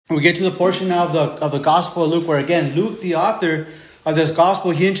we get to the portion of the Gospel of Luke where, again, Luke, the author of this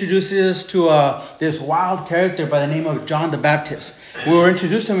Gospel, he introduces us to this wild character by the name of John the Baptist. We were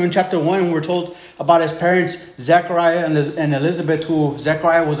introduced to him in chapter 1, and we're told about his parents, Zechariah and Elizabeth, who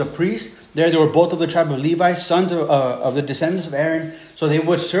Zechariah was a priest. They were both of the tribe of Levi, sons of the descendants of Aaron. So they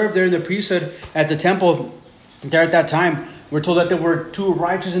would serve there in the priesthood at the temple there at that time. We're told that there were two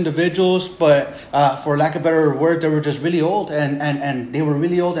righteous individuals, but for lack of better word, they were just really old, and they were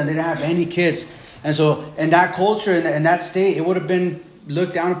really old, and they didn't have any kids. And so in that culture, in that state, it would have been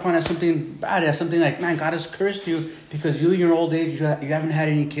looked down upon as something bad, as something like, man, God has cursed you because you in your old age, you haven't had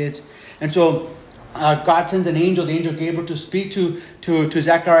any kids. And so God sends an angel, the angel Gabriel, to speak to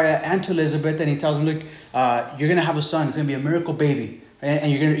Zechariah and to Elizabeth, and he tells them, look, you're going to have a son. It's going to be a miracle baby,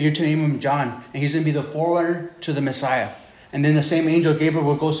 and you're to name him John, and he's going to be the forerunner to the Messiah. And then the same angel Gabriel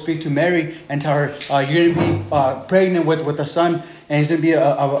will go speak to Mary and tell her, you're going to be pregnant with a son, and he's going to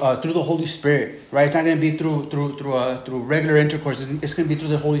be through the Holy Spirit, right? It's not going to be through regular intercourse. It's going to be through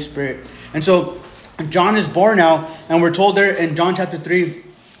the Holy Spirit. And so John is born now, and we're told there in John chapter 3,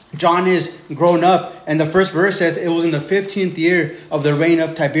 John is grown up, and the first verse says it was in the 15th year of the reign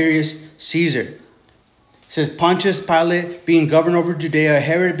of Tiberius Caesar. It says, Pontius Pilate being governor over Judea,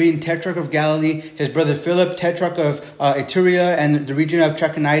 Herod being tetrarch of Galilee, his brother Philip, tetrarch of Iturea and the region of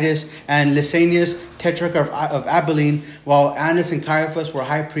Trachonitis, and Lysanias, tetrarch of Abilene, while Annas and Caiaphas were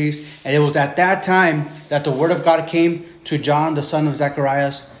high priests. And it was at that time that the word of God came to John, the son of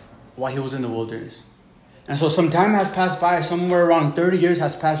Zacharias, while he was in the wilderness. And so some time has passed by, somewhere around 30 years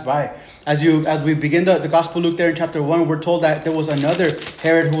has passed by. As we begin the Gospel of Luke there in chapter 1, we're told that there was another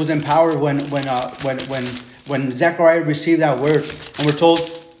Herod who was in power when Zechariah received that word. And we're told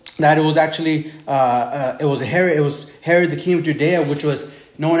that it was actually it was Herod the king of Judea, which was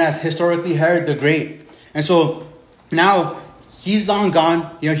known as historically Herod the Great. And so now he's long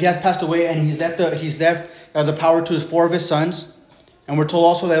gone. He has passed away, and he's left the power to four of his sons. And we're told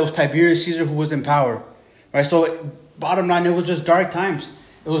also that it was Tiberius Caesar who was in power. Right. So bottom line, it was just dark times.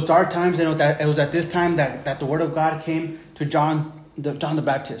 It was dark times, and it was at this time that the word of God came to John the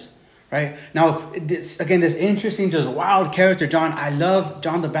Baptist. Right. Now, this interesting, just wild character, John. I love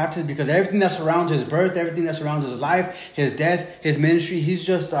John the Baptist because everything that surrounds his birth, everything that surrounds his life, his death, his ministry, he's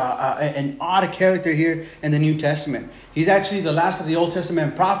just an odd character here in the New Testament. He's actually the last of the Old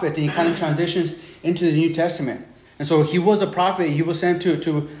Testament prophets, and he kind of transitions into the New Testament. And so he was a prophet. He was sent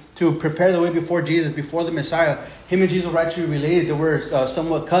to prepare the way before Jesus, before the Messiah. Him and Jesus were actually related. They were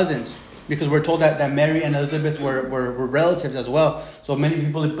somewhat cousins, because we're told that Mary and Elizabeth were relatives as well. So many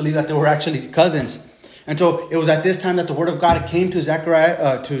people believe that they were actually cousins. And so it was at this time that the word of God came to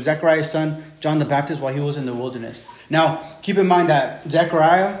Zechariah's son, John the Baptist, while he was in the wilderness. Now, keep in mind that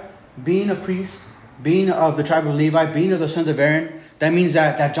Zechariah, being a priest, being of the tribe of Levi, being of the sons of Aaron, that means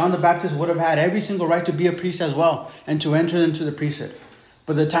that John the Baptist would have had every single right to be a priest as well and to enter into the priesthood.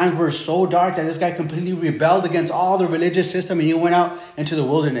 But the times were so dark that this guy completely rebelled against all the religious system, and he went out into the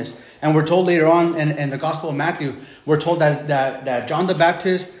wilderness. And we're told later on in the Gospel of Matthew, we're told that John the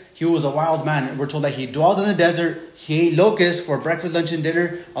Baptist, he was a wild man. We're told that he dwelled in the desert, he ate locusts for breakfast, lunch, and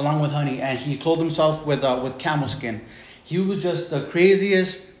dinner, along with honey, and he clothed himself with camel skin. He was just the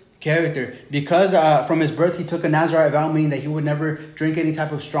craziest character, because from his birth he took a Nazirite vow, meaning that he would never drink any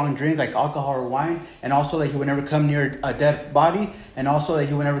type of strong drink like alcohol or wine, and also that he would never come near a dead body, and also that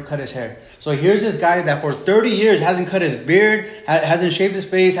he would never cut his hair. So here's this guy that for 30 years hasn't cut his beard, hasn't shaved his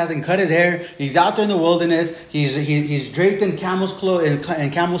face, hasn't cut his hair. He's out there in the wilderness. He's draped in camel's clothes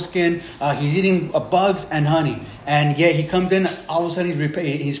and camel skin. He's eating bugs and honey, and yet he comes in. All of a sudden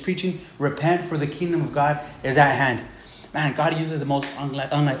he's preaching, repent, for the kingdom of God is at hand. Man, God uses the most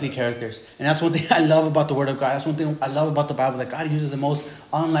unlikely characters. And that's one thing I love about the Word of God. That's one thing I love about the Bible, that God uses the most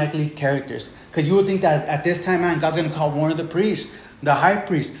unlikely characters. Because you would think that at this time, man, God's going to call one of the priests, the high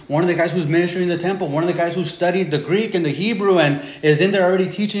priest, one of the guys who's ministering in the temple, one of the guys who studied the Greek and the Hebrew and is in there already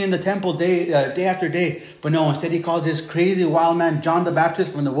teaching in the temple day after day. But no, instead he calls this crazy wild man, John the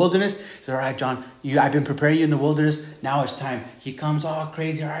Baptist, from the wilderness. He said, all right, John, I've been preparing you in the wilderness. Now it's time. He comes all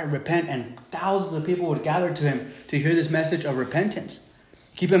crazy. All right, repent. And thousands of people would gather to him to hear this message of repentance.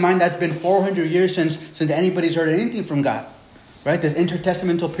 Keep in mind that's been 400 years since anybody's heard anything from God. Right? This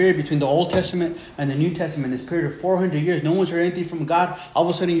intertestamental period between the Old Testament and the New Testament, this period of 400 years, no one's heard anything from God. All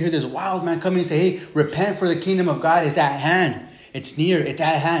of a sudden you hear this wild man coming and say, hey, repent, for the kingdom of God is at hand. It's near, it's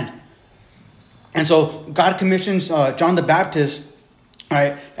at hand. And so God commissions John the Baptist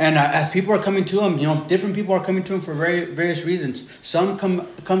Right, and as people are coming to him, different people are coming to him for various reasons. Some come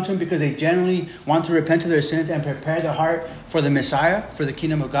to him because they genuinely want to repent of their sins and prepare their heart for the Messiah, for the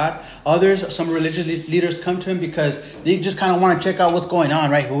kingdom of God. Others, some religious leaders, come to him because they just kind of want to check out what's going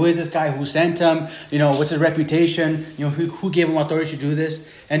on, right? Who is this guy? Who sent him? What's his reputation? Who gave him authority to do this?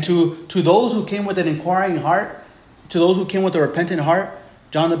 And to those who came with an inquiring heart, to those who came with a repentant heart,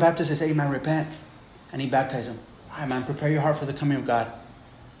 John the Baptist says, "Hey, man, repent," and he baptized them. All right, man, prepare your heart for the coming of God.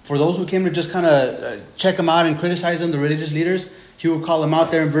 For those who came to just kind of check him out and criticize them, the religious leaders, he would call them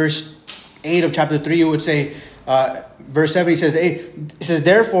out there in verse 8 of chapter 3. He would say, verse 7, he says,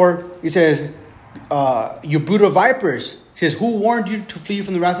 therefore, he says, you brood of vipers. He says, who warned you to flee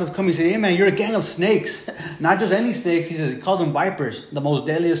from the wrath of coming? He said, hey man, you're a gang of snakes. Not just any snakes. He says, he called them vipers, the most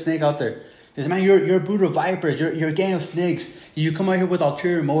deadliest snake out there. He says, man, you're a brood of vipers. You're a gang of snakes. You come out here with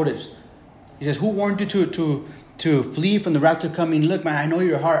ulterior motives. He says, who warned you to flee from the wrath to come? Look, man, I know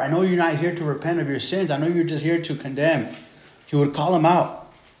your heart. I know you're not here to repent of your sins. I know you're just here to condemn. He would call them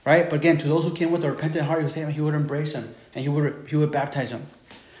out, right? But again, to those who came with a repentant heart, he would embrace them and he would baptize them.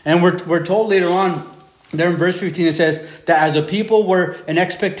 And we're told later on, there in verse 15, it says that as the people were in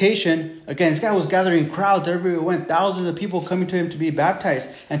expectation, again, this guy was gathering crowds everywhere he went, thousands of people coming to him to be baptized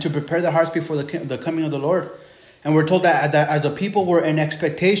and to prepare their hearts before the coming of the Lord. And we're told that as the people were in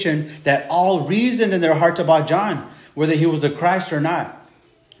expectation, that all reasoned in their hearts about John, whether he was the Christ or not.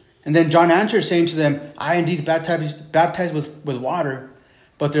 And then John answered, saying to them, I indeed baptize with water,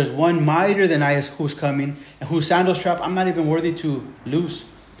 but there's one mightier than I who's coming, and whose sandal strap I'm not even worthy to loose.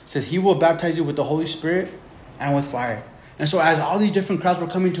 It says, he will baptize you with the Holy Spirit and with fire. And so as all these different crowds were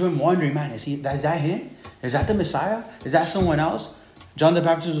coming to him, wondering, man, is that him? Is that the Messiah? Is that someone else? John the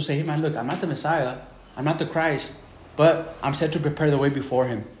Baptist will say, hey man, look, I'm not the Messiah. I'm not the Christ, but I'm set to prepare the way before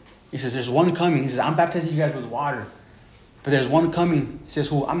him. He says, there's one coming. He says, I'm baptizing you guys with water. But there's one coming. He says,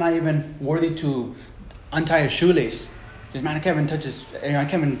 who I'm not even worthy to untie his shoelace. He says, man, I can't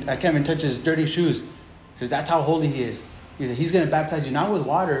even touch his dirty shoes. He says, that's how holy he is. He said, he's going to baptize you not with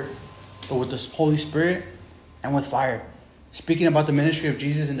water, but with the Holy Spirit and with fire. Speaking about the ministry of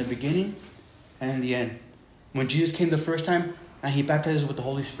Jesus in the beginning and in the end. When Jesus came the first time, and he baptized us with the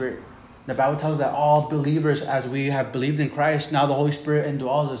Holy Spirit. The Bible tells us that all believers, as we have believed in Christ, now the Holy Spirit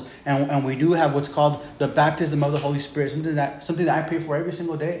indwells us. And we do have what's called the baptism of the Holy Spirit, something that I pray for every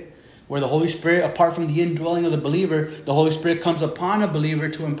single day. Where the Holy Spirit, apart from the indwelling of the believer, the Holy Spirit comes upon a believer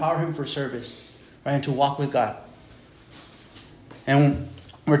to empower him for service, right, and to walk with God. And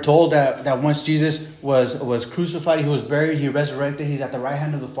we're told that once Jesus was crucified, he was buried, he resurrected, he's at the right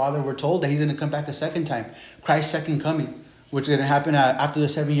hand of the Father. We're told that he's going to come back a second time, Christ's second coming, which is going to happen after the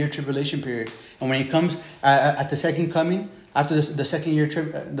 7-year tribulation period. And when he comes at the second coming, after the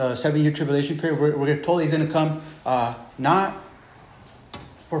 7-year tribulation period, we're told he's going to come not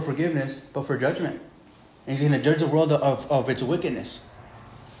for forgiveness, but for judgment. And he's going to judge the world of its wickedness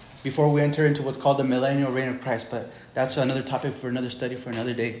before we enter into what's called the millennial reign of Christ. But that's another topic for another study for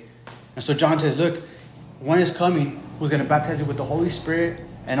another day. And so John says, look, one is coming who's going to baptize you with the Holy Spirit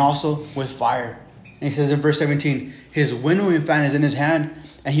and also with fire. And he says in verse 17, his winnowing fan is in his hand,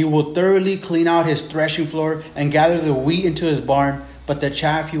 and he will thoroughly clean out his threshing floor and gather the wheat into his barn, but the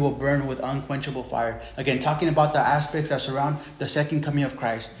chaff he will burn with unquenchable fire. Again, talking about the aspects that surround the second coming of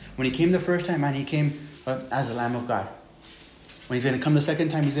Christ. When he came the first time, man, he came as the Lamb of God. When he's going to come the second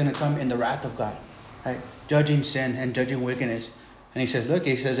time, he's going to come in the wrath of God, right? Judging sin and judging wickedness. And he says, look, that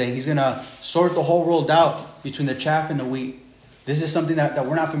he's going to sort the whole world out between the chaff and the wheat. This is something that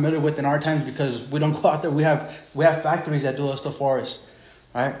we're not familiar with in our times because we don't go out there. We have factories that do this stuff for us,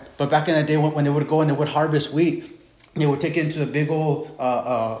 right? But back in the day when they would go and they would harvest wheat, they would take it into a big old,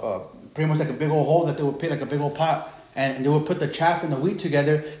 pretty much like a big old hole that they would put like a big old pot, and they would put the chaff and the wheat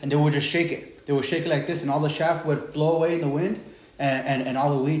together, and they would just shake it. They would shake it like this, and all the chaff would blow away in the wind, and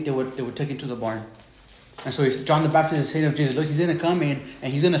all the wheat they would take into the barn. And so John the Baptist is saying of Jesus, look, he's going to come in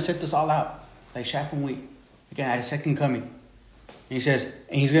and he's going to set this all out like chaff and wheat again at his second coming. And he says,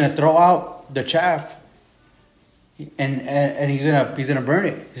 and he's going to throw out the chaff, and he's going to burn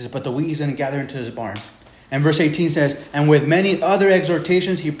it. He says, but the wheat he's going to gather into his barn. And verse 18 says, and with many other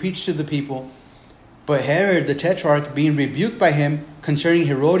exhortations he preached to the people. But Herod the Tetrarch, being rebuked by him concerning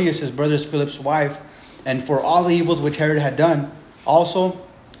Herodias, his brother Philip's wife, and for all the evils which Herod had done, also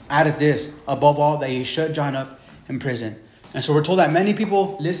added this, above all, that he shut John up in prison. And so we're told that many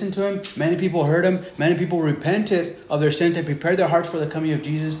people listened to him, many people heard him, many people repented of their sins and prepared their hearts for the coming of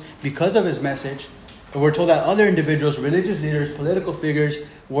Jesus because of his message. But we're told that other individuals, religious leaders, political figures,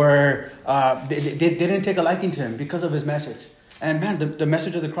 they didn't take a liking to him because of his message. And man, the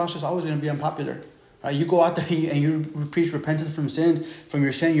message of the cross is always going to be unpopular. You go out there and you preach repentance from sin, from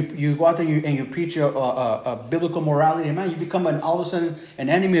your sin. You go out there and you preach a biblical morality. And man, you become all of a sudden an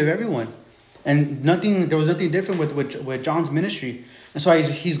enemy of everyone. And there was nothing different with John's ministry. And so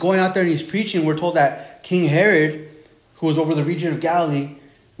he's going out there and he's preaching. We're told that King Herod, who was over the region of Galilee,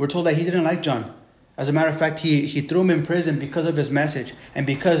 we're told that he didn't like John. As a matter of fact, he threw him in prison because of his message and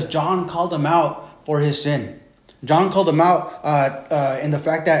because John called him out for his sin. John called him out in the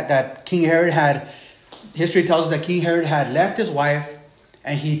fact that King Herod had, history tells us that King Herod had left his wife,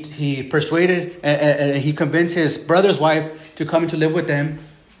 and he persuaded and he convinced his brother's wife to come to live with them.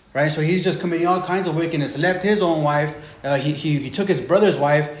 Right? So he's just committing all kinds of wickedness. Left his own wife. He took his brother's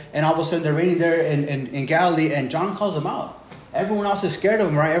wife, and all of a sudden they're reigning there in Galilee, and John calls him out. Everyone else is scared of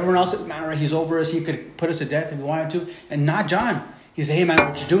him, right? Everyone else is, man, right, he's over us. He could put us to death if he wanted to. And not John. He said, hey, man,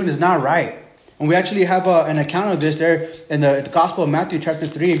 what you're doing is not right. And we actually have an account of this there in the Gospel of Matthew chapter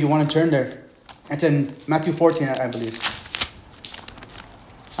 3, if you want to turn there. It's in Matthew 14, I believe.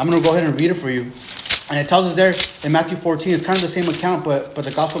 I'm going to go ahead and read it for you. And it tells us there in Matthew 14, it's kind of the same account, but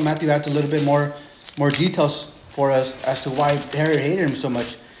the Gospel of Matthew adds a little bit more details for us as to why Herod hated him so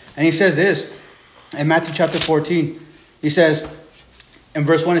much. And he says this in Matthew chapter 14. He says, in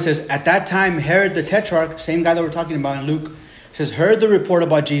verse 1, it says, at that time, Herod the Tetrarch, same guy that we're talking about in Luke, says, heard the report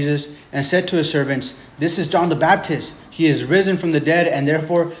about Jesus and said to his servants, this is John the Baptist. He is risen from the dead, and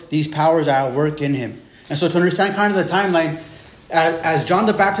therefore these powers are at work in him. And so to understand kind of the timeline, as John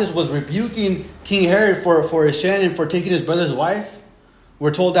the Baptist was rebuking King Herod for his sin and for taking his brother's wife,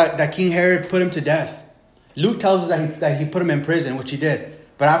 we're told that King Herod put him to death. Luke tells us that he put him in prison, which he did.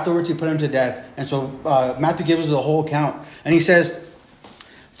 But afterwards he put him to death. And so Matthew gives us the whole account. And he says,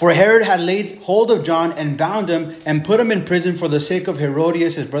 for Herod had laid hold of John and bound him and put him in prison for the sake of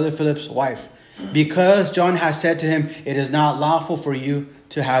Herodias, his brother Philip's wife, because John has said to him, it is not lawful for you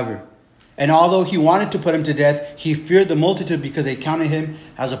to have her. And although he wanted to put him to death, he feared the multitude because they counted him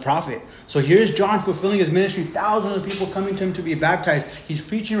as a prophet. So here's John fulfilling his ministry. Thousands of people coming to him to be baptized. He's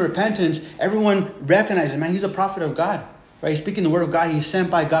preaching repentance. Everyone recognizes, man, he's a prophet of God. Right? He's speaking the word of God. He's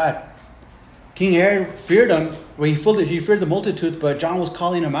sent by God. King Herod feared him. Well, he feared the multitudes, but John was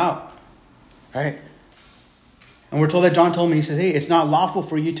calling him out. Right? And we're told that John told him, he says, hey, it's not lawful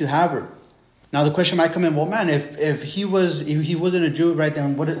for you to have her. Now the question might come in, well, man, if he wasn't a Jew, right,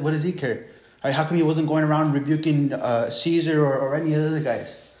 then what does he care? Right? How come he wasn't going around rebuking Caesar or any other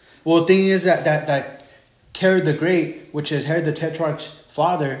guys? Well, the thing is that Herod the Great, which is Herod the Tetrarch's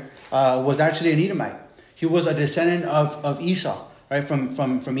father, was actually an Edomite. He was a descendant of Esau, right?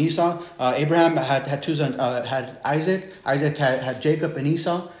 From Esau, Abraham had two sons, had Isaac. Isaac had Jacob and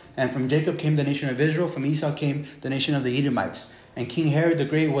Esau, and from Jacob came the nation of Israel. From Esau came the nation of the Edomites. And King Herod the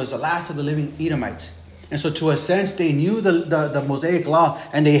Great was the last of the living Edomites. And so to a sense, they knew the Mosaic law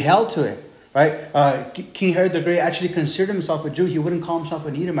and they held to it. Right? King Herod the Great actually considered himself a Jew. He wouldn't call himself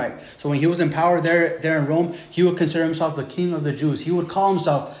an Edomite. So when he was in power there in Rome, he would consider himself the king of the Jews. He would call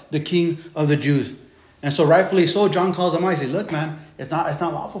himself the king of the Jews. And so rightfully so, John calls him out. He says, look, man, it's not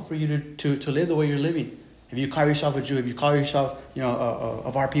lawful for you to live the way you're living. If you call yourself a Jew, if you call yourself,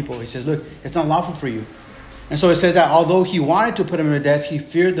 of our people, he says, look, it's not lawful for you. And so it says that although he wanted to put him to death, he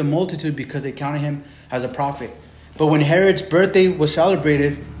feared the multitude because they counted him as a prophet. But when Herod's birthday was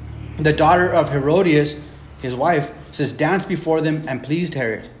celebrated, the daughter of Herodias, his wife, says, danced before them and pleased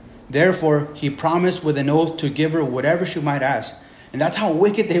Herod. Therefore, he promised with an oath to give her whatever she might ask. And that's how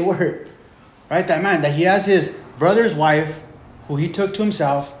wicked they were. Right? That he has his brother's wife, who he took to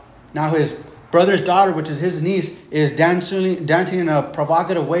himself. Now his brother's daughter, which is his niece, is dancing in a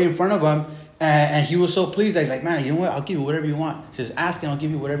provocative way in front of him. And he was so pleased that he's like, man, you know what? I'll give you whatever you want. He says, ask and I'll give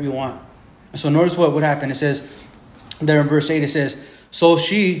you whatever you want. And so notice what would happen. It says, there in verse 8, it says, so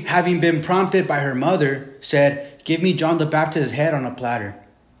she, having been prompted by her mother, said, give me John the Baptist's head on a platter.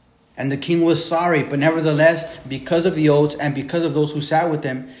 And the king was sorry, but nevertheless, because of the oaths and because of those who sat with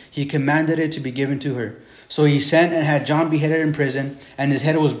him, he commanded it to be given to her. So he sent and had John beheaded in prison, and his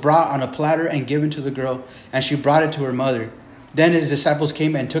head was brought on a platter and given to the girl, and she brought it to her mother. Then his disciples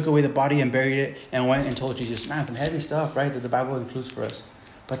came and took away the body and buried it and went and told Jesus. Man, some heavy stuff, right, that the Bible includes for us.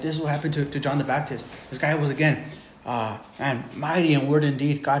 But this is what happened to John the Baptist. This guy was, again, mighty in word and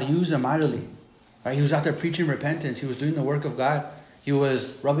deed. God used him mightily. Right? He was out there preaching repentance. He was doing the work of God. He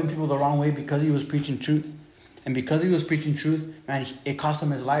was rubbing people the wrong way because he was preaching truth. And because he was preaching truth, man, it cost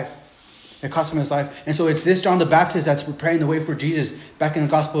him his life. It cost him his life. And so it's this John the Baptist that's preparing the way for Jesus back in the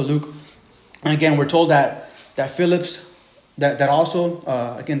Gospel of Luke. And again, we're told that Philip's that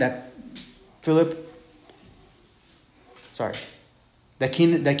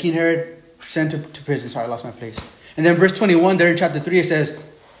King Herod sent to prison. Sorry, I lost my place. And then verse 21 there in chapter 3, it says,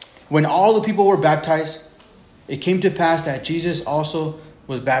 when all the people were baptized, it came to pass that Jesus also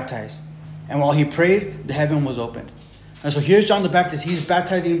was baptized. And while he prayed, the heaven was opened. And so here's John the Baptist. He's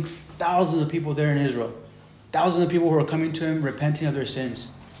baptizing thousands of people there in Israel. Thousands of people who are coming to him, repenting of their sins.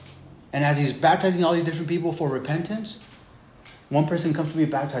 And as he's baptizing all these different people for repentance, one person comes to be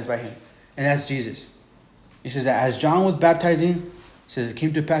baptized by him. And that's Jesus. He says that as John was baptizing, he says it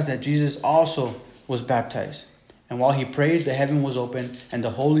came to pass that Jesus also was baptized. And while he prayed, the heaven was opened, and the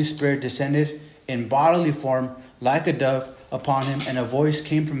Holy Spirit descended in bodily form like a dove upon him. And a voice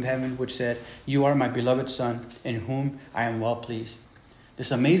came from heaven which said, "You are my beloved Son, in whom I am well pleased."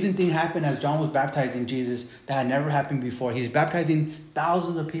 This amazing thing happened as John was baptizing Jesus that had never happened before. He's baptizing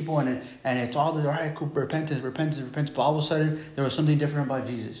thousands of people, and it's all the, all right, cool, repentance. But all of a sudden, there was something different about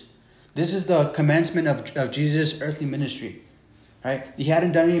Jesus. This is the commencement of Jesus' earthly ministry. Right? He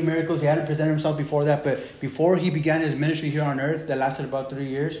hadn't done any miracles. He hadn't presented himself before that. But before he began his ministry here on earth, that lasted about 3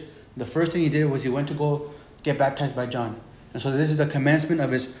 years, the first thing he did was he went to go get baptized by John. And so this is the commencement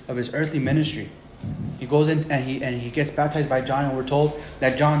of his earthly ministry. He goes in and he gets baptized by John, and we're told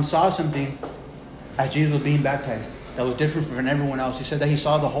that John saw something as Jesus was being baptized that was different from everyone else. He said that he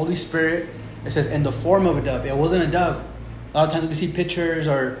saw the Holy Spirit, it says, in the form of a dove. It wasn't a dove. A lot of times we see pictures,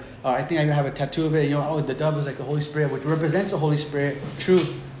 or I think I even have a tattoo of it. You know, oh, the dove is like the Holy Spirit, which represents the Holy Spirit, true.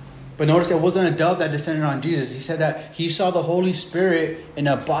 But notice it wasn't a dove that descended on Jesus. He said that he saw the Holy Spirit in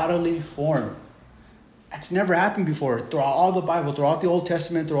a bodily form. That's never happened before. Throughout all the Bible, throughout the Old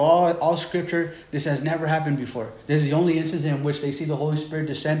Testament, through all Scripture, this has never happened before. This is the only instance in which they see the Holy Spirit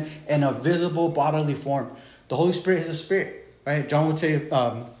descend in a visible bodily form. The Holy Spirit is a spirit, right? John would say,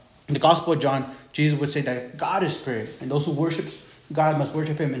 in the Gospel of John, Jesus would say that God is spirit, and those who worship God must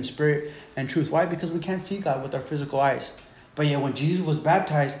worship him in spirit and truth. Why? Because we can't see God with our physical eyes. But yet when Jesus was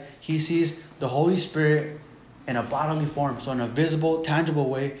baptized, he sees the Holy Spirit in a bodily form, so in a visible, tangible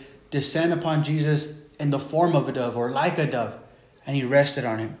way, descend upon Jesus in the form of a dove, or like a dove, and he rested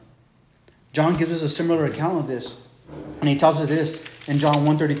on him. John gives us a similar account of this, and he tells us this in John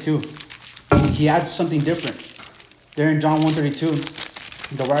 1:32. He adds something different. There in John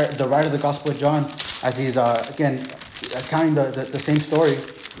 1:32, the writer of the Gospel of John, as he's again recounting the same story,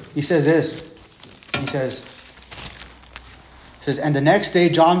 he says this. He says, "And the next day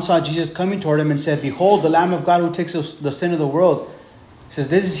John saw Jesus coming toward him and said, 'Behold, the Lamb of God who takes the sin of the world.' He says,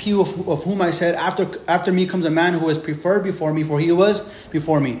 'This is he of whom I said, after me comes a man who is preferred before me, for he was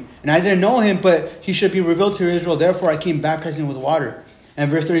before me. And I didn't know him, but he should be revealed to Israel. Therefore I came baptizing with water.' And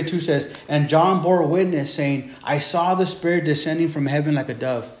verse 32 says, 'And John bore witness, saying, I saw the Spirit descending from heaven like a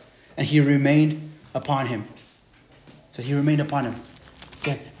dove, and he remained upon him.'" So he remained upon him.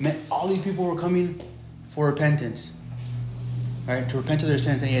 Again, all these people were coming for repentance, right? To repent of their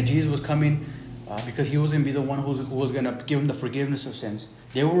sins. And yet Jesus was coming because he was going to be the one who was going to give them the forgiveness of sins.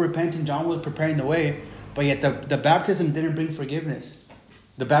 They were repenting. John was preparing the way, but yet the baptism didn't bring forgiveness.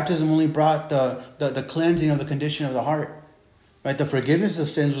 The baptism only brought the cleansing of the condition of the heart. Right? The forgiveness of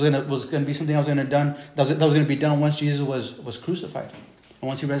sins was going to be something that was going to be done once Jesus was crucified and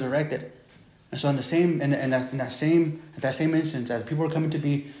once he resurrected. And so at that same instance, as people are coming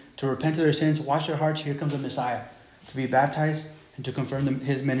to repent of their sins, wash their hearts, here comes the Messiah to be baptized and to confirm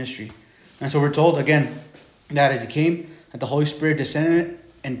his ministry. And so we're told again that as he came, that the Holy Spirit descended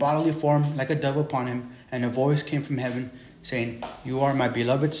in bodily form like a dove upon him, and a voice came from heaven saying, "You are my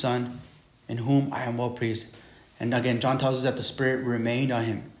beloved Son, in whom I am well pleased." And again, John tells us that the Spirit remained on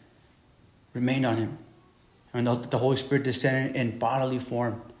him. And the Holy Spirit descended in bodily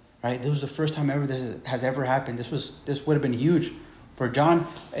form. Right? This was the first time ever this has ever happened. This would have been huge for John.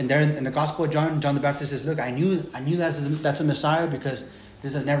 And there in the Gospel of John, John the Baptist says, "Look, I knew that's a Messiah because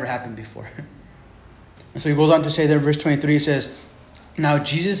this has never happened before." And so he goes on to say there in verse 23, he says, "Now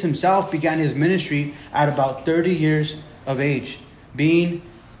Jesus himself began his ministry at about 30 years of age, being,"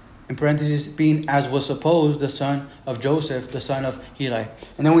 in parentheses, "being as was supposed the son of Joseph, the son of Heli."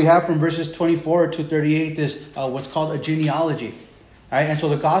 And then we have from verses 24 to 38 this what's called a genealogy. Right? And so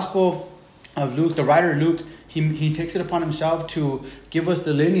the Gospel of Luke, the writer Luke, he takes it upon himself to give us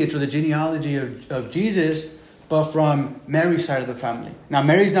the lineage or the genealogy of Jesus, but from Mary's side of the family. Now,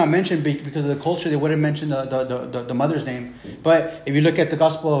 Mary's not mentioned because of the culture. They wouldn't mention the mother's name. But if you look at the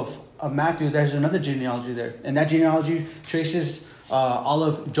Gospel of Matthew, there's another genealogy there. And that genealogy traces all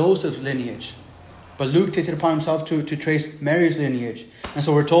of Joseph's lineage. But Luke takes it upon himself to trace Mary's lineage. And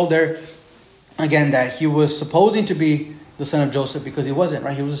so we're told there, again, that he was supposing to be the son of Joseph because he wasn't,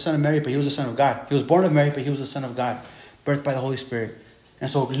 right? He was the son of Mary, but he was the son of God. He was born of Mary, but he was the son of God, birthed by the Holy Spirit. And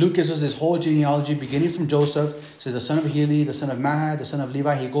so Luke gives us this whole genealogy beginning from Joseph, so the son of Heli, the son of Mahat, the son of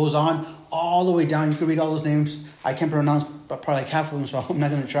Levi. He goes on all the way down. You can read all those names. I can't pronounce probably like half of them, so I'm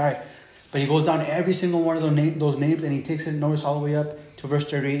not going to try. But he goes down every single one of those names, and he takes it, notice, all the way up to verse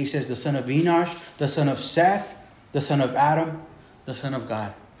 38. He says, the son of Enosh, the son of Seth, the son of Adam, the son of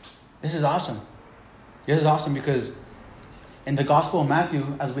God. This is awesome. This is awesome because in the Gospel of Matthew,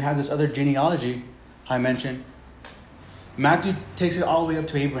 as we have this other genealogy I mentioned, Matthew takes it all the way up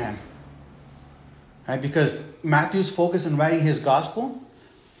to Abraham. Right? Because Matthew's focus in writing his Gospel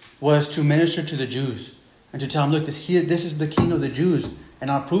was to minister to the Jews and to tell them, look, this is the king of the Jews. And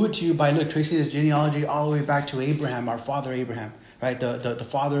I'll prove it to you by tracing his genealogy all the way back to Abraham, our father Abraham, right? The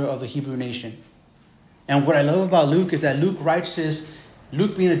father of the Hebrew nation. And what I love about Luke is that Luke writes this,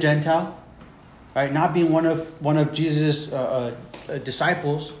 Luke being a Gentile, right? Not being one of Jesus'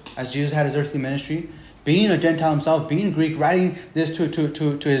 disciples, as Jesus had his earthly ministry, being a Gentile himself, being Greek, writing this to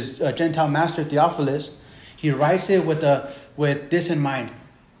his Gentile master Theophilus. He writes it with this in mind,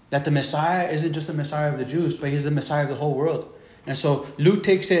 that the Messiah isn't just the Messiah of the Jews, but he's the Messiah of the whole world. And so Luke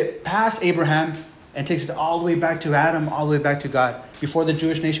takes it past Abraham and takes it all the way back to Adam, all the way back to God, before the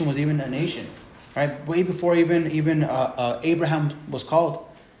Jewish nation was even a nation, right? Way before even Abraham was called.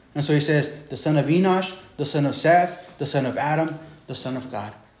 And so he says, the son of Enosh, the son of Seth, the son of Adam, the son of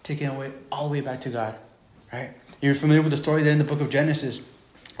God, taking it away all the way back to God, right? You're familiar with the story there in the book of Genesis.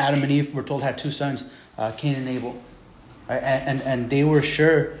 Adam and Eve, we're told, had two sons, Cain and Abel, right? And they were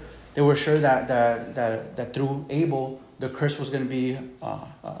sure that through Abel the curse was going to be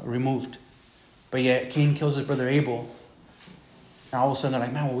removed. But yet Cain kills his brother Abel. And all of a sudden they're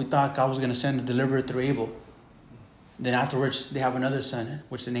like, man, well, we thought God was going to send a deliverer through Abel. Then afterwards they have another son,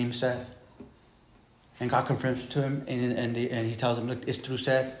 which the name is Seth. And God confirms to him, and he tells him, look, it's through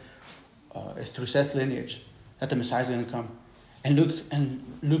Seth's lineage that the Messiah is going to come. And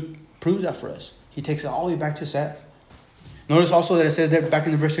Luke proves that for us. He takes it all the way back to Seth. Notice also that it says there back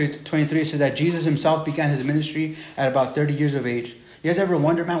in the verse 23, it says that Jesus himself began his ministry at about 30 years of age. You guys ever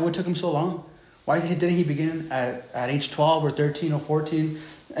wonder, man, what took him so long? Why didn't he begin at age 12 or 13 or 14?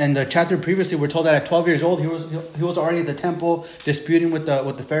 And the chapter previously, we're told that at 12 years old, he was already at the temple, disputing with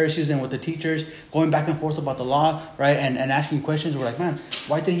the Pharisees and with the teachers, going back and forth about the law, right? And asking questions. We're like, man,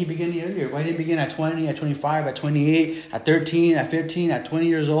 why didn't he begin earlier? Why didn't he begin at 20, at 25, at 28, at 13, at 15, at 20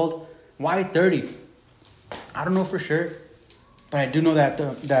 years old? Why 30? I don't know for sure. But I do know that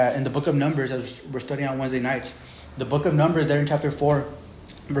in the book of Numbers, as we're studying on Wednesday nights, the book of Numbers there in chapter 4,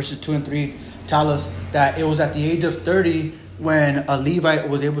 verses 2 and 3, tell us that it was at the age of 30 when a Levite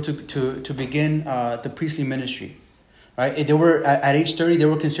was able to begin the priestly ministry. Right? They were at age 30, they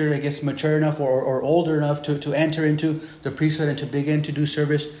were considered, I guess, mature enough or older enough to enter into the priesthood and to begin to do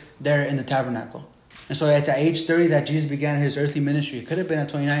service there in the tabernacle. And so at the age 30 that Jesus began his earthly ministry, it could have been at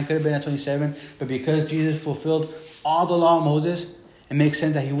 29, could have been at 27, but because Jesus fulfilled all the law of Moses, it makes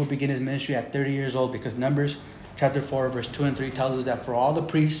sense that he would begin his ministry at 30 years old, because Numbers chapter 4, verse 2 and 3 tells us that for all the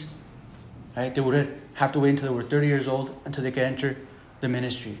priests, right, they would have to wait until they were 30 years old until they could enter the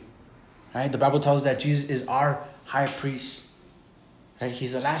ministry. Right? The Bible tells us that Jesus is our high priest. Right?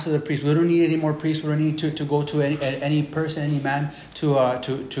 He's the last of the priests. We don't need any more priests. We don't need to go to any person, any man to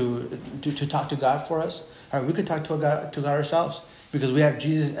talk to God for us. Right? We can talk to God ourselves, because we have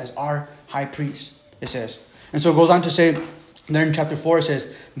Jesus as our high priest, it says. And so it goes on to say, there in chapter 4, it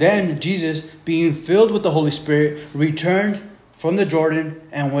says, then Jesus, being filled with the Holy Spirit, returned from the Jordan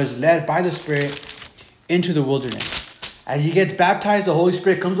and was led by the Spirit into the wilderness. As he gets baptized, the Holy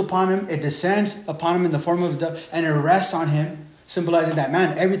Spirit comes upon him. It descends upon him in the form of a dove, and it rests on him, symbolizing that,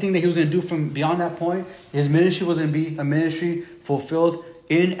 man, everything that he was going to do from beyond that point, his ministry was going to be a ministry fulfilled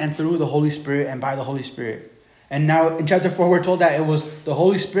in and through the Holy Spirit and by the Holy Spirit. And now in chapter 4, we're told that it was the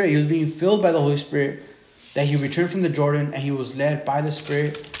Holy Spirit. He was being filled by the Holy Spirit, that he returned from the Jordan and he was led by the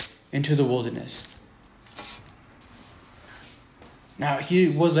Spirit into the wilderness. Now, he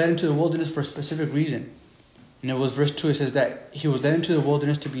was led into the wilderness for a specific reason. And it was verse 2, it says that he was led into the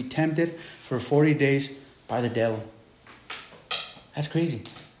wilderness to be tempted for 40 days by the devil. That's crazy.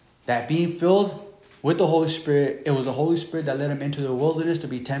 That being filled with the Holy Spirit, it was the Holy Spirit that led him into the wilderness to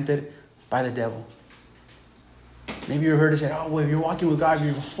be tempted by the devil. Maybe you heard it said, oh, well, if you're walking with God, if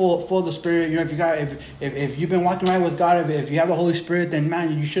you're full of the Spirit, if you've been walking right with God, if you have the Holy Spirit, then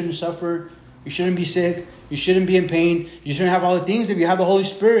man, you shouldn't suffer. You shouldn't be sick. You shouldn't be in pain. You shouldn't have all the things. If you have the Holy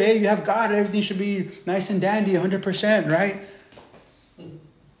Spirit, hey, you have God. Everything should be nice and dandy, 100%, right?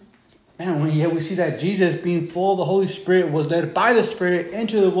 Man, we see that Jesus, being full of the Holy Spirit, was led by the Spirit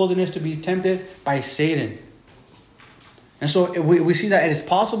into the wilderness to be tempted by Satan. And so we see that it is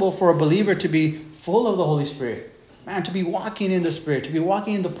possible for a believer to be full of the Holy Spirit. Man, to be walking in the Spirit, to be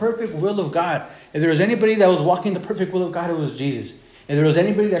walking in the perfect will of God. If there was anybody that was walking the perfect will of God, it was Jesus. If there was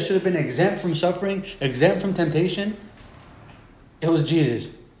anybody that should have been exempt from suffering, exempt from temptation, It was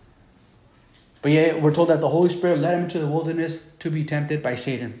Jesus. But yet we're told that the Holy Spirit led him to the wilderness to be tempted by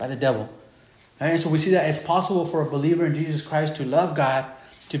Satan, by the devil. And so we see that it's possible for a believer in Jesus Christ to love God,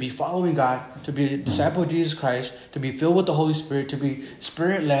 to be following God, to be a disciple of Jesus Christ, to be filled with the Holy Spirit, to be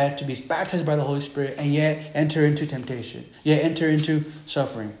Spirit-led, to be baptized by the Holy Spirit, and yet enter into temptation, yet enter into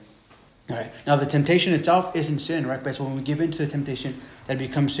suffering. All right. Now, the temptation itself isn't sin, right? But so when we give into the temptation, that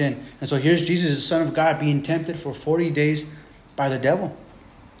becomes sin. And so here's Jesus, the Son of God, being tempted for 40 days by the devil,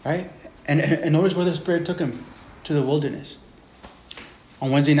 right? And notice where the Spirit took him, to the wilderness.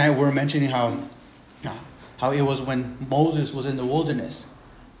 On Wednesday night, we were mentioning how it was when Moses was in the wilderness,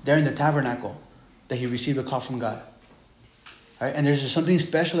 there in the tabernacle, that he received a call from God. Right? And there's just something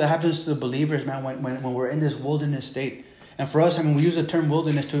special that happens to the believers, man, when we're in this wilderness state. And for us, I mean, we use the term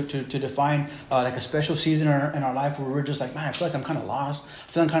wilderness to define like a special season in our life where we're just like, man, I feel like I'm kind of lost.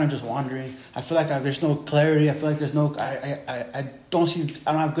 I feel like I'm kind of just wandering. I feel like there's no clarity. I feel like there's no, I don't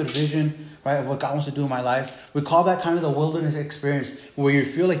have good vision, right, of what God wants to do in my life. We call that kind of the wilderness experience, where you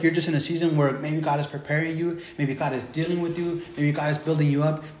feel like you're just in a season where maybe God is preparing you, maybe God is dealing with you, maybe God is building you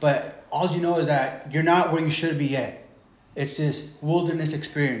up, but all you know is that you're not where you should be yet. It's this wilderness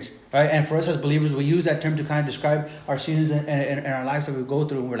experience, right? And for us as believers, we use that term to kind of describe our seasons in our lives that we go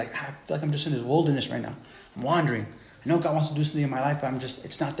through. And we're like, I feel like I'm just in this wilderness right now. I'm wandering. I know God wants to do something in my life, but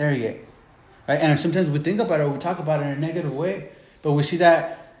it's not there yet, right? And sometimes we think about it, or we talk about it in a negative way, but we see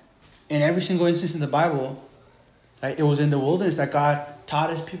that in every single instance in the Bible, right? It was in the wilderness that God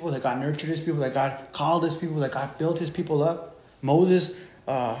taught his people, that God nurtured his people, that God called his people, that God built his people up. Moses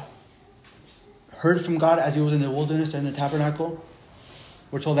heard from God as he was in the wilderness and in the tabernacle.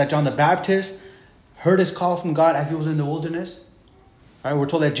 We're told that John the Baptist heard his call from God as he was in the wilderness. Right? We're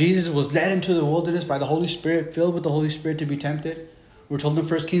told that Jesus was led into the wilderness by the Holy Spirit, filled with the Holy Spirit to be tempted. We're told in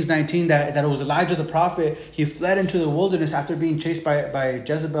 1 Kings 19 that it was Elijah the prophet. He fled into the wilderness after being chased by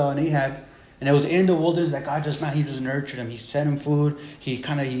Jezebel and Ahab. And it was in the wilderness that God he just nurtured him. He sent him food. He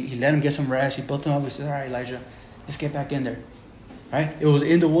let him get some rest. He built him up. He said, all right, Elijah, let's get back in there. Right? It was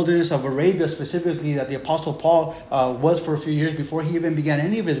in the wilderness of Arabia specifically that the Apostle Paul was for a few years before he even began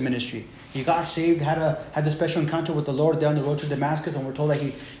any of his ministry. He got saved, had the special encounter with the Lord down the road to Damascus, and we're told that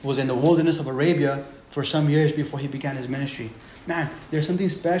he was in the wilderness of Arabia for some years before he began his ministry. Man, there's something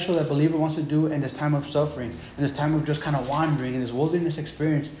special that a believer wants to do in this time of suffering, in this time of just kind of wandering, in this wilderness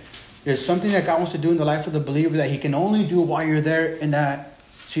experience. There's something that God wants to do in the life of the believer that he can only do while you're there in that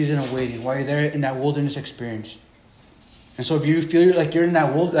season of waiting, while you're there in that wilderness experience. And so if you feel like you're in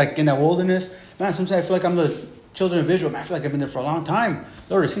that wilderness, man, sometimes I feel like I'm the children of Israel. Man, I feel like I've been there for a long time.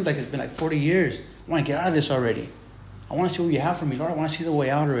 Lord, it seems like it's been like 40 years. I want to get out of this already. I want to see what you have for me, Lord. I want to see the way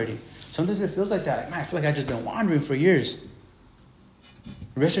out already. Sometimes it feels like that. Like, man, I feel like I've just been wandering for years.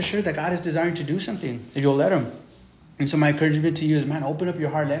 Rest assured that God is desiring to do something if you'll let him. And so my encouragement to you is, man, open up your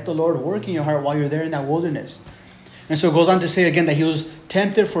heart. Let the Lord work in your heart while you're there in that wilderness. And so it goes on to say again that he was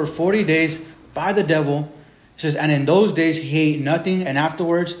tempted for 40 days by the devil. It says, and in those days he ate nothing, and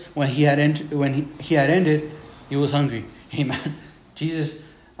afterwards, when he had ended, he was hungry. Amen. Jesus,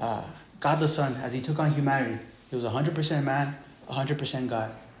 God the Son, as he took on humanity, he was 100% man, 100%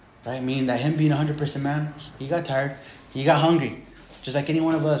 God. Right? Meaning that him being 100% man, he got tired, he got hungry. Just like any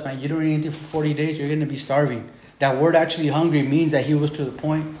one of us, man, you don't eat anything for 40 days, you're going to be starving. That word actually hungry means that he was to the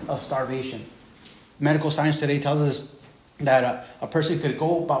point of starvation. Medical science today tells us that a person could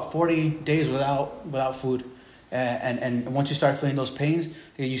go about 40 days without food. And once you start feeling those pains,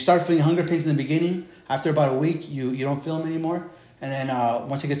 you start feeling hunger pains in the beginning. After about a week, you don't feel them anymore. And then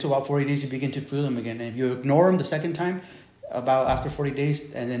once it gets to about 40 days, you begin to feel them again. And if you ignore them the second time, about after 40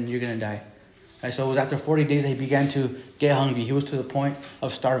 days, and then you're going to die. Right, so it was after 40 days that he began to get hungry. He was to the point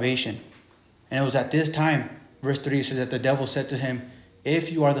of starvation. And it was at this time, verse 3 says that the devil said to him,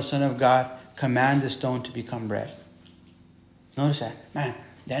 if you are the Son of God, command this stone to become bread. Notice that. Man,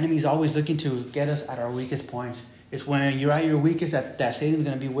 the enemy is always looking to get us at our weakest points. It's when you're at your weakest that Satan's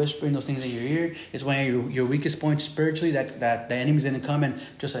going to be whispering those things in your ear. It's when your weakest point spiritually that the enemy's going to come and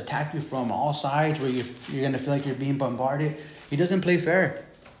just attack you from all sides, where you're going to feel like you're being bombarded. He doesn't play fair.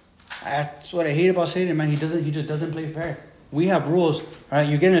 That's what I hate about Satan, man. He just doesn't play fair. We have rules. All right,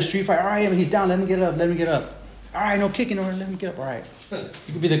 you get in a street fight. All right, he's down. Let me get up. All right, no kicking. Or let me get up. All right.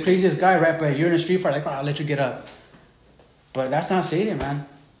 You could be the craziest guy, right? But you're in a street fight. Like, all right, I'll let you get up. But that's not Satan, man.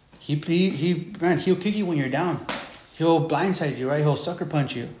 He'll kick you when you're down. He'll blindside you, right? He'll sucker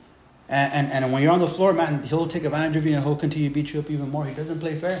punch you. And when you're on the floor, man, he'll take advantage of you and he'll continue to beat you up even more. He doesn't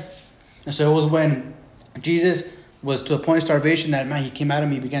play fair. And so it was when Jesus was to the point of starvation that, man, he came at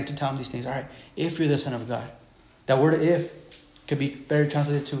him, he began to tell him these things. All right, if you're the Son of God. That word if could be better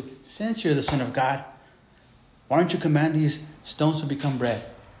translated to, since you're the Son of God, why don't you command these stones to become bread?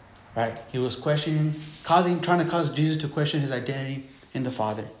 Right? He was questioning, trying to cause Jesus to question his identity in the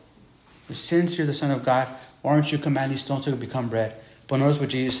Father. Since you're the Son of God, why don't you command these stones to become bread? But notice what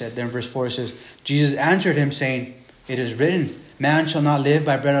Jesus said. There in verse 4 it says, Jesus answered him saying, it is written, man shall not live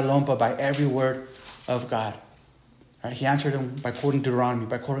by bread alone, but by every word of God. Right? He answered him by quoting Deuteronomy,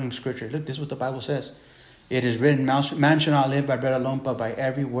 by quoting Scripture. Look, this is what the Bible says. It is written, man shall not live by bread alone, but by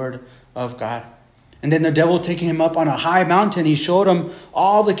every word of God. And then the devil, taking him up on a high mountain, he showed him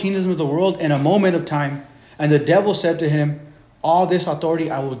all the kingdoms of the world in a moment of time. And the devil said to him, all this authority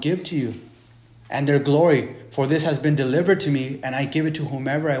I will give to you, and their glory, for this has been delivered to me, and I give it to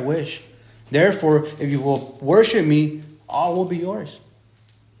whomever I wish. Therefore, if you will worship me, all will be yours.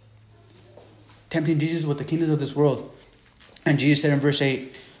 Tempting Jesus with the kingdoms of this world. And Jesus said in verse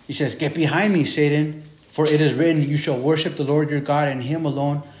 8, he says, get behind me, Satan, for it is written, you shall worship the Lord your God, and him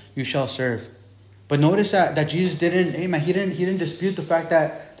alone you shall serve. But notice that Jesus didn't, he didn't dispute the fact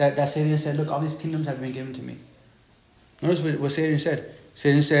that Satan said, look, all these kingdoms have been given to me. Notice what Satan said.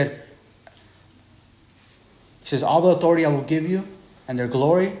 Satan said, he says, all the authority I will give you, and their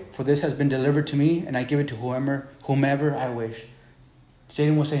glory, for this has been delivered to me, and I give it to whomever I wish.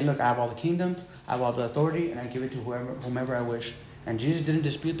 Satan was saying, look, I have all the kingdoms, I have all the authority, and I give it to whomever I wish. And Jesus didn't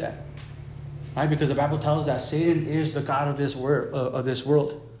dispute that. Right? Because the Bible tells us that Satan is the god of this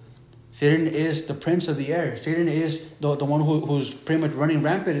world. Satan is the prince of the air. Satan is the one who's pretty much running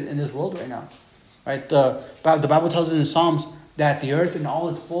rampant in this world right now. Right? The Bible tells us in Psalms that the earth and all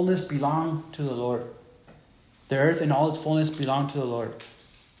its fullness belong to the Lord. The earth and all its fullness belong to the Lord.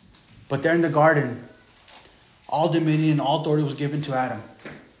 But there in the garden, all dominion and all authority was given to Adam.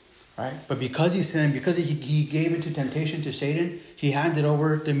 Right? But because he sinned, because he gave into temptation to Satan, he handed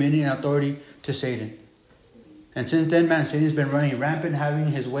over dominion and authority to Satan. And since then, man, Satan's been running rampant,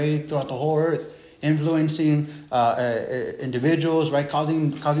 having his way throughout the whole earth, influencing individuals, right,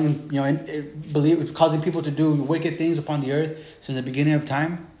 causing people to do wicked things upon the earth since the beginning of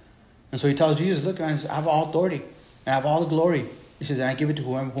time. And so he tells Jesus, look, man, I have all authority, I have all the glory. He says, and I give it to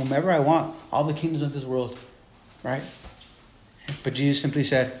whomever I want, all the kingdoms of this world, right? But Jesus simply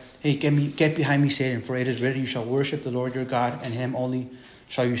said, hey, get behind me, Satan, for it is written, you shall worship the Lord your God, and him only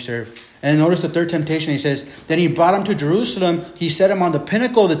shall you serve. And notice the third temptation. He says, then he brought him to Jerusalem. He set him on the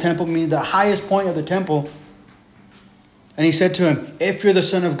pinnacle of the temple, meaning the highest point of the temple. And he said to him, if you're the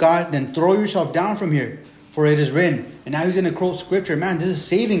Son of God, then throw yourself down from here, for it is written. And now he's going to quote Scripture. Man, this is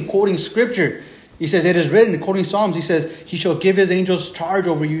Satan quoting Scripture. He says, it is written, quoting Psalms, he says, he shall give his angels charge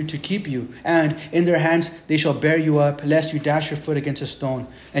over you to keep you, and in their hands they shall bear you up, lest you dash your foot against a stone.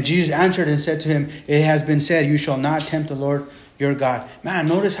 And Jesus answered and said to him, it has been said, you shall not tempt the Lord your God. Man,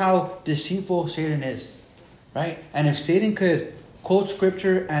 notice how deceitful Satan is, right? And if Satan could quote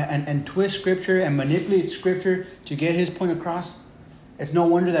Scripture and twist Scripture and manipulate Scripture to get his point across, it's no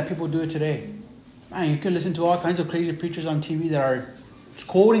wonder that people do it today. Man, you can listen to all kinds of crazy preachers on TV that are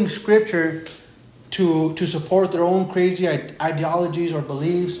quoting Scripture to support their own crazy ideologies or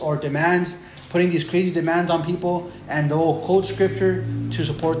beliefs or demands, putting these crazy demands on people, and they'll quote Scripture to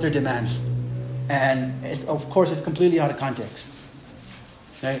support their demands. And of course, it's completely out of context.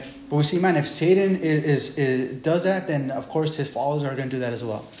 Right? But we see, man, if Satan does that, then of course his followers are going to do that as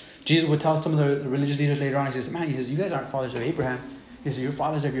well. Jesus would tell some of the religious leaders later on, he says, you guys aren't fathers of Abraham. He says, you're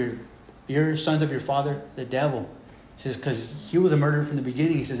fathers of your sons of your father, the devil. He says, because he was a murderer from the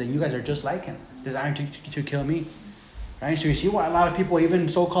beginning. He says, and you guys are just like him, desiring to kill me. Right? So you see why a lot of people, even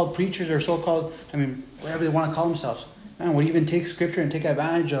so-called preachers or so-called, whatever they want to call themselves, man, would even take Scripture and take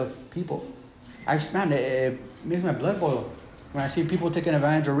advantage of people. It makes my blood boil when I see people taking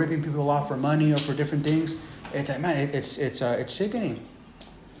advantage or ripping people off for money or for different things. It's like, man, it's sickening.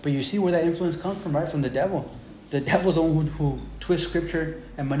 But you see where that influence comes from, right? From the devil. The devil's the one who twists Scripture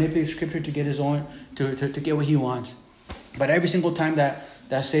and manipulates Scripture to get his own, to get what he wants. But every single time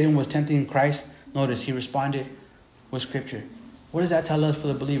that Satan was tempting Christ, notice he responded with Scripture. What does that tell us for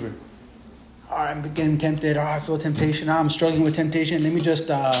the believer? All right, I'm getting tempted. I feel temptation. I'm struggling with temptation. Let me just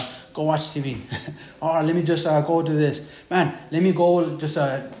go watch TV. Or let me just go do this. Man, let me go just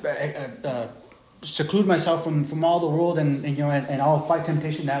seclude myself from all the world and I'll fight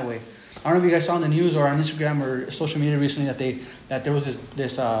temptation that way. I don't know if you guys saw on the news or on Instagram or social media recently that there was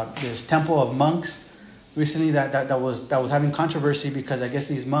this temple of monks recently that was having controversy because I guess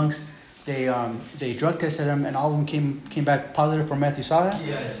these monks they drug tested them and all of them came back positive for meth. You saw that?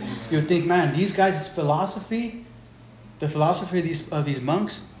 Yes. You would think, man, these guys' philosophy the philosophy of these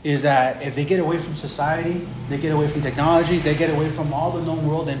monks is that if they get away from society, they get away from technology, they get away from all the known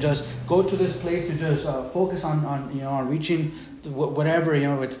world and just go to this place to just focus on reaching whatever,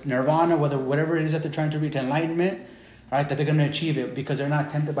 it's nirvana, whatever it is that they're trying to reach, enlightenment, right? That they're going to achieve it because they're not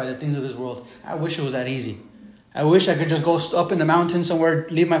tempted by the things of this world. I wish it was that easy. I wish I could just go up in the mountains somewhere,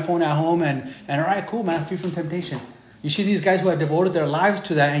 leave my phone at home, and all right, cool, man, free from temptation. You see these guys who have devoted their lives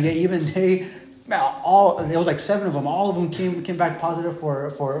to that, and yet even they, there was like 7 of them. All of them came back positive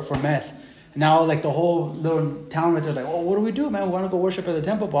for meth. Now, like the whole little town right there is like, oh, what do we do, man? We want to go worship at the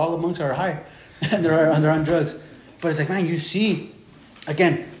temple, but all the monks are high and they're on drugs. But it's like, man, you see,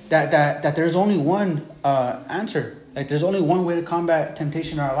 again, that there's only one answer. Like there's only one way to combat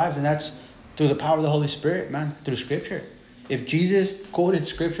temptation in our lives, and that's through the power of the Holy Spirit, man, through Scripture. If Jesus quoted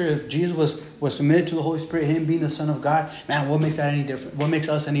Scripture, if Jesus was submitted to the Holy Spirit, Him being the Son of God, man, what makes that any different? What makes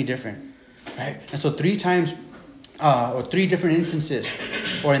us any different? Right? And so 3 times, or 3 different instances,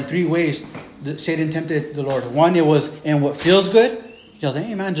 or in 3 ways, Satan tempted the Lord. One, it was in what feels good. He was like,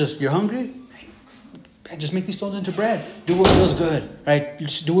 hey, man, you're hungry? Hey, just make these stones into bread. Do what feels good, right?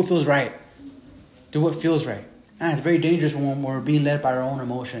 Just do what feels right. Do what feels right. And it's very dangerous when we're being led by our own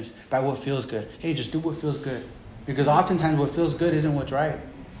emotions, by what feels good. Hey, just do what feels good. Because oftentimes what feels good isn't what's right.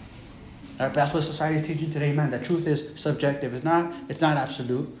 Right? That's what society is teaching today, man. That truth is subjective. It's not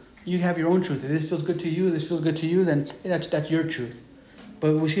absolute. You have your own truth. If this feels good to you, this feels good to you, then that's your truth.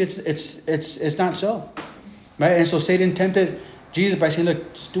 But we see it's not so. Right? And so Satan tempted Jesus by saying,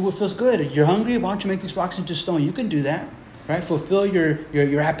 look, just do what feels good. You're hungry? Why don't you make these rocks into stone? You can do that. Right? Fulfill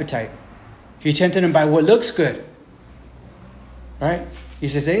your appetite. He tempted him by what looks good. Right? He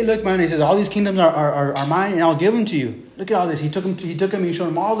says, hey, look, man. He says, all these kingdoms are mine, and I'll give them to you. Look at all this. He took him. He showed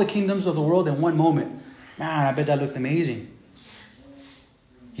him all the kingdoms of the world in one moment. Man, I bet that looked amazing.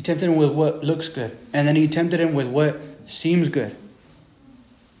 He tempted him with what looks good, and then he tempted him with what seems good.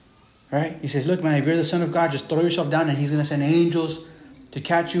 Right? He says, look, man, if you're the Son of God, just throw yourself down, and He's going to send angels to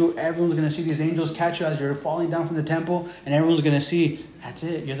catch you. Everyone's going to see these angels catch you as you're falling down from the temple, and everyone's going to see, that's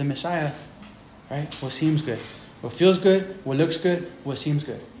it. You're the Messiah. Right? What seems good. What feels good, what looks good, what seems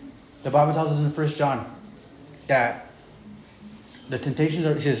good. The Bible tells us in 1 John that the temptations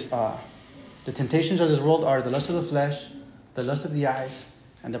of this world are the lust of the flesh, the lust of the eyes,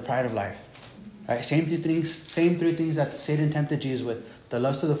 and the pride of life. Right? Same 3 things that Satan tempted Jesus with. The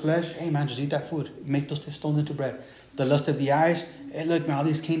lust of the flesh, hey man, just eat that food. Make those stones into bread. The lust of the eyes, hey look man, all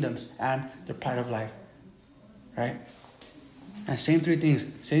these kingdoms, and the pride of life. Right? And same 3 things.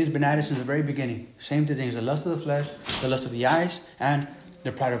 Satan's been at it since the very beginning. Same 3 things. The lust of the flesh, the lust of the eyes, and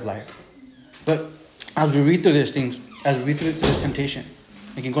the pride of life. But as we read through these things, as we read through this temptation,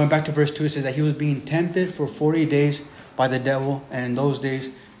 again, going back to verse 2, it says that he was being tempted for 40 days by the devil, and in those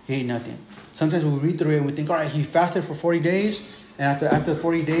days he ate nothing. Sometimes we read through it and we think, all right, he fasted for 40 days, and after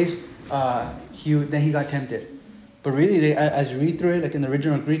 40 days, then he got tempted. But really, as you read through it, like in the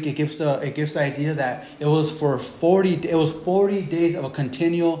original Greek, it gives the idea that it was 40 days of a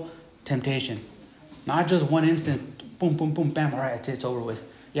continual temptation, not just one instant, boom, boom, boom, bam. All right, it's over with.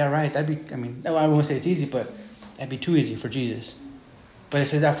 Yeah, right. I won't say it's easy, but that'd be too easy for Jesus. But it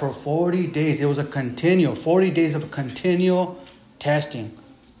says that for 40 days, it was 40 days of a continual testing.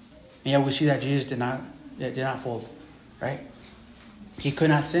 And yet we see that Jesus did not fold, right? He could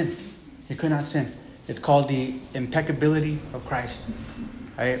not sin. It's called the impeccability of Christ.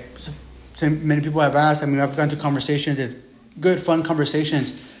 Right? So many people have asked, I've gone to conversations, good, fun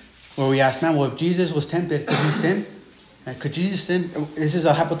conversations, where we ask, man, well, if Jesus was tempted, could he sin? Could Jesus sin? This is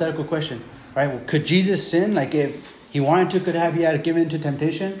a hypothetical question, right? Well, could Jesus sin? Like if he wanted to, he had given into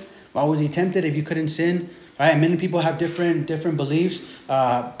temptation? Why was he tempted if he couldn't sin? Right? Many people have different beliefs.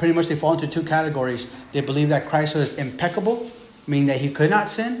 Pretty much they fall into 2 categories. They believe that Christ was impeccable, meaning that he could not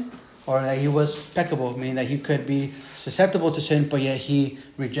sin, or that he was peccable, meaning that he could be susceptible to sin, but yet he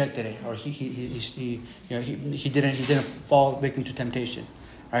rejected it, or he didn't fall victim to temptation,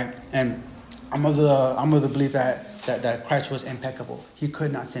 right? And I'm of the belief that Christ was impeccable. He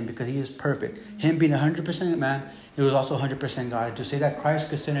could not sin because he is perfect. Him being 100% man, he was also 100% God. To say that Christ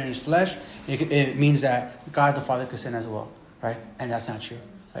could sin in his flesh, it means that God the Father could sin as well, right? And that's not true.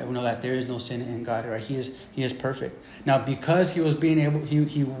 Right? We know that there is no sin in God, right? He is perfect. Now, because he was being able,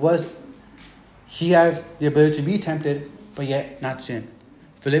 he had the ability to be tempted, but yet not sin.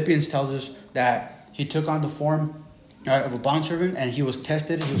 Philippians tells us that he took on the form of a bondservant, and he was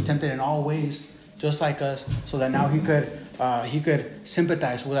tested. He was tempted in all ways, just like us, so that now he could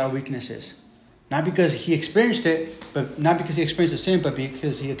sympathize with our weaknesses. Not because he experienced it, but not because he experienced the sin, but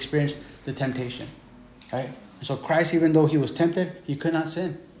because he experienced the temptation, right? And so Christ, even though he was tempted, he could not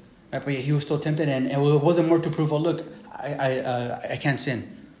sin, right? But yet he was still tempted, and it wasn't more to prove, oh, look, I can't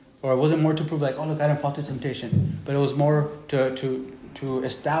sin. Or it wasn't more to prove like, oh, look, I didn't fall to temptation. But it was more to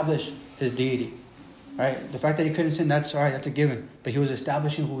establish his deity. Right? The fact that he couldn't sin, that's all right, that's a given. But he was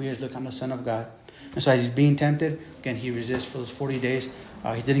establishing who he is. Look, I'm the Son of God. And so as he's being tempted, again, he resists for those 40 days.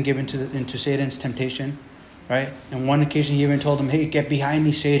 He didn't give into Satan's temptation. Right? And one occasion he even told him, hey, get behind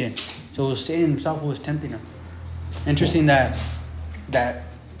me, Satan. So it was Satan himself who was tempting him. Interesting that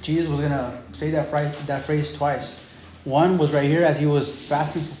Jesus was going to say that phrase twice. One was right here as he was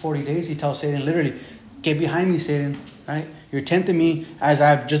fasting for 40 days. He tells Satan literally, get behind me, Satan. Right? You're tempting me as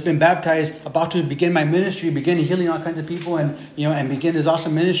I've just been baptized, about to begin my ministry, begin healing all kinds of people and begin this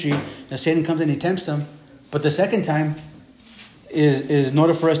awesome ministry. And Satan comes and he tempts him. But the second time is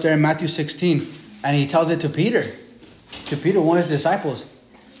noted for us there in Matthew 16. And he tells it to Peter, one of his disciples.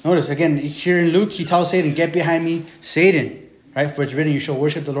 Notice, again, here in Luke, he tells Satan, get behind me, Satan. Right? For it's written, you shall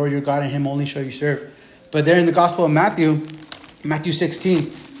worship the Lord your God, and him only shall you serve. But there in the Gospel of Matthew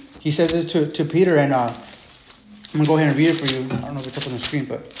 16, he says this to Peter, and I'm going to go ahead and read it for you. I don't know if it's up on the screen,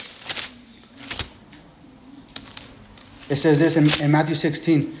 but it says this in Matthew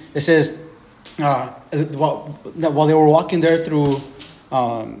 16. It says, while they were walking there through...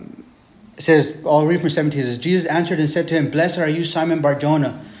 It says, I'll read from 17. It says, Jesus answered and said to him, blessed are you, Simon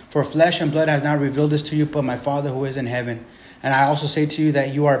Bar-Jonah, for flesh and blood has not revealed this to you, but my Father who is in heaven. And I also say to you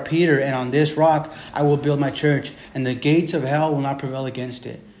that you are Peter, and on this rock I will build my church, and the gates of hell will not prevail against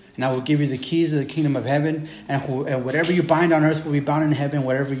it. And I will give you the keys of the kingdom of heaven, and whatever you bind on earth will be bound in heaven,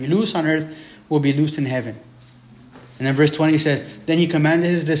 whatever you loose on earth will be loosed in heaven. And then verse 20 says, then he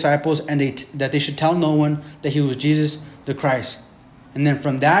commanded his disciples that they should tell no one that he was Jesus the Christ. And then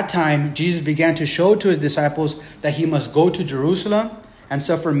from that time, Jesus began to show to his disciples that he must go to Jerusalem and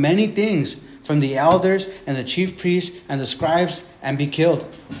suffer many things from the elders and the chief priests and the scribes and be killed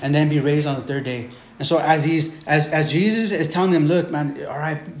and then be raised on the third day. And so as Jesus is telling them, look, man, all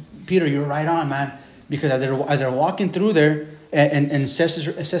right, Peter, you're right on, man. Because as they're walking through there in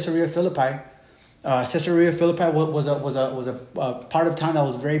Caesarea Philippi, Caesarea Philippi was a part of town that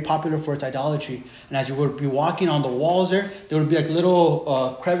was very popular for its idolatry. And as you would be walking on the walls there would be like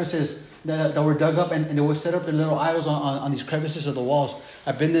little crevices that were dug up, and they would set up the little idols on these crevices of the walls.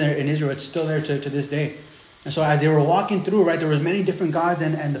 I've been there in Israel. It's still there to this day. And so as they were walking through, right, there was many different gods,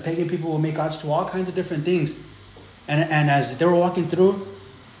 and the pagan people would make gods to all kinds of different things. And as they were walking through,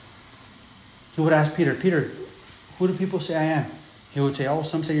 he would ask Peter, who do people say I am? He would say, oh,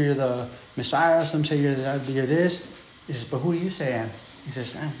 some say you're the Messiah, some say you're this. He says, but who do you say I am? He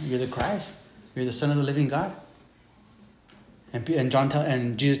says, you're the Christ. You're the Son of the living God.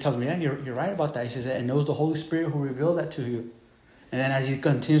 And Jesus tells me, yeah, you're right about that. He says, and it was the Holy Spirit who revealed that to you. And then as he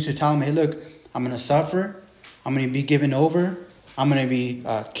continues to tell him, hey, look, I'm going to suffer. I'm going to be given over. I'm going to be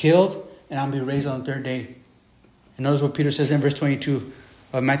killed. And I'm going to be raised on the third day. And notice what Peter says in verse 22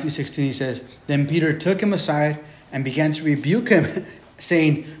 of Matthew 16. He says, then Peter took him aside and began to rebuke him,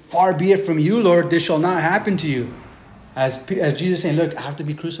 saying, far be it from you, Lord, this shall not happen to you. As Jesus saying, look, I have to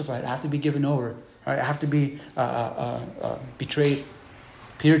be crucified. I have to be given over. Right? I have to be betrayed.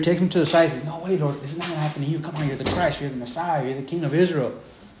 Peter takes him to the side and says, no, wait, Lord, this is not going to happen to you. Come on, you're the Christ. You're the Messiah. You're the King of Israel.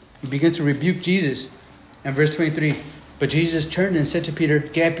 He begins to rebuke Jesus. And verse 23, but Jesus turned and said to Peter,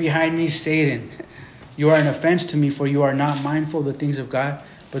 get behind me, Satan. You are an offense to me, for you are not mindful of the things of God,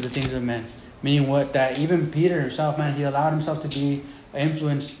 but the things of men. Meaning what? That even Peter himself, man, he allowed himself to be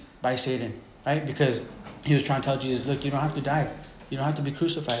influenced by Satan. Right? Because he was trying to tell Jesus, look, you don't have to die. You don't have to be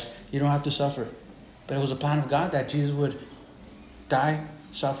crucified. You don't have to suffer. But it was a plan of God that Jesus would die,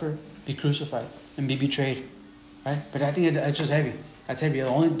 suffer, be crucified, and be betrayed. Right? But I think it's just heavy. That's heavy. The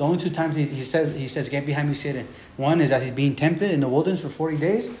only two times he says, get behind me, Satan. One is as he's being tempted in the wilderness for 40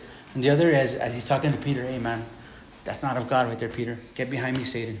 days. And the other is as he's talking to Peter, hey man, that's not of God right there, Peter. Get behind me,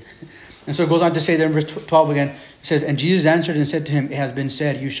 Satan. And so it goes on to say there in verse 12 again. It says, and Jesus answered and said to him, it has been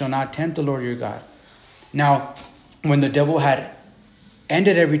said, you shall not tempt the Lord your God. Now, when the devil had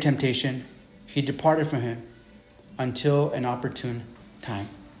ended every temptation, he departed from him until an opportune time.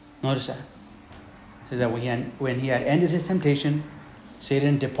 Notice that. It says that when he had ended his temptation,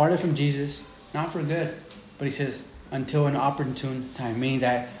 Satan departed from Jesus, not for good, but he says, until an opportune time. Meaning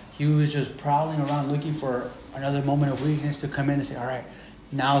that he was just prowling around looking for another moment of weakness to come in and say, all right,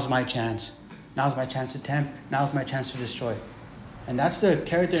 now's my chance. Now's my chance to tempt. Now's my chance to destroy. And that's the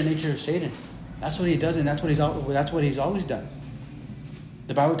character and nature of Satan. That's what he does, and that's what he's always done.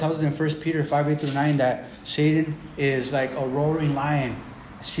 The Bible tells us in 1 Peter 5:8-9 that Satan is like a roaring lion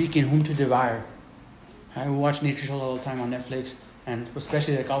seeking whom to devour. We watch nature shows all the time on Netflix, and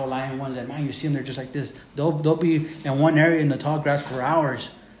especially like all the lion ones. And man, you see them, they're just like this. They'll be in one area in the tall grass for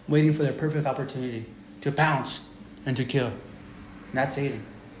hours, waiting for their perfect opportunity to pounce. and to kill. And that's Satan.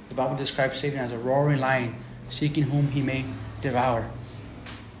 The Bible describes Satan as a roaring lion, seeking whom he may devour.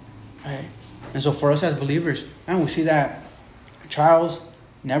 Right? And so for us as believers, man, we see that trials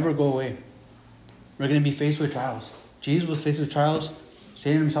never go away. We're going to be faced with trials. Jesus was faced with trials.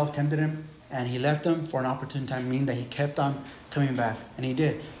 Satan himself tempted him, and he left them for an opportune time, meaning that he kept on coming back. And he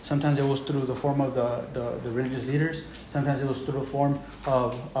did. Sometimes it was through the form of the religious leaders. Sometimes it was through the form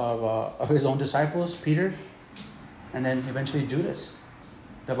of his own disciples, Peter, and then eventually Judas.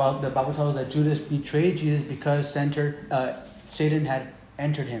 The Bible tells us that Judas betrayed Jesus because Satan had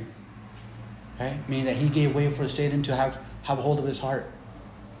entered him. Right? Meaning that he gave way for Satan to have a hold of his heart.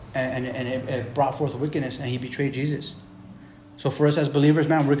 And it brought forth wickedness, and he betrayed Jesus. So for us as believers,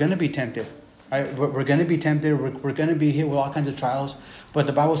 man, we're going to be tempted. Right? We're going to be tempted. We're going to be hit with all kinds of trials. But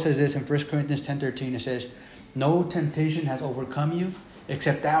the Bible says this in 1 Corinthians 10:13. It says, no temptation has overcome you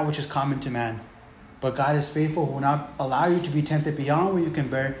except that which is common to man. But God is faithful, who will not allow you to be tempted beyond what you can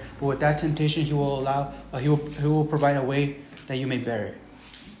bear. But with that temptation, He will He will provide a way that you may bear it.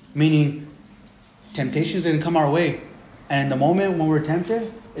 Meaning, temptation is going to come our way, and in the moment when we're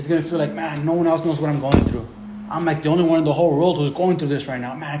tempted, it's going to feel like, man, no one else knows what I'm going through. I'm like the only one in the whole world who's going through this right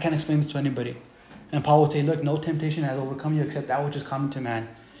now. Man, I can't explain this to anybody. And Paul would say, look, no temptation has overcome you except that which is common to man.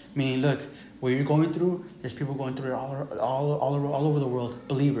 Meaning, look, what you're going through, there's people going through it all over the world,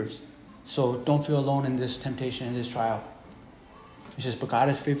 believers. So don't feel alone in this temptation, in this trial. He says, but God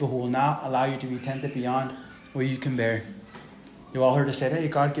is faithful, who will not allow you to be tempted beyond what you can bear. You all heard it said, hey,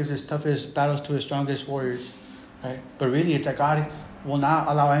 God gives His toughest battles to His strongest warriors. Right? But really, it's that God will not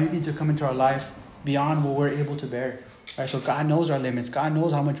allow anything to come into our life beyond what we're able to bear. Right? So God knows our limits. God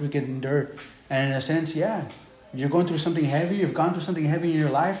knows how much we can endure. And in a sense, yeah, you're going through something heavy. You've gone through something heavy in your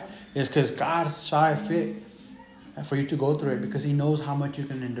life. It's because God saw it fit for you to go through it, because He knows how much you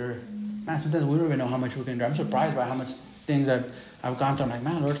can endure. Man, sometimes we don't even know how much we can endure. I'm surprised by how much things I've gone through. I'm like,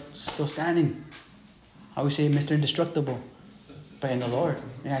 man, Lord, still standing. I always say Mr. Indestructible. But in the Lord.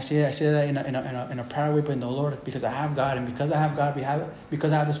 Yeah, I say that in a prayer way, but in the Lord, because I have God, and because I have God,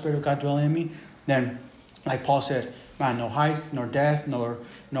 because I have the Spirit of God dwelling in me, then, like Paul said, man, no height, nor death, nor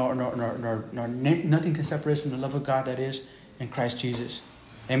nothing can separate us from the love of God that is in Christ Jesus.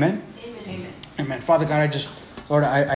 Amen? Amen. Amen. Father God, Lord, I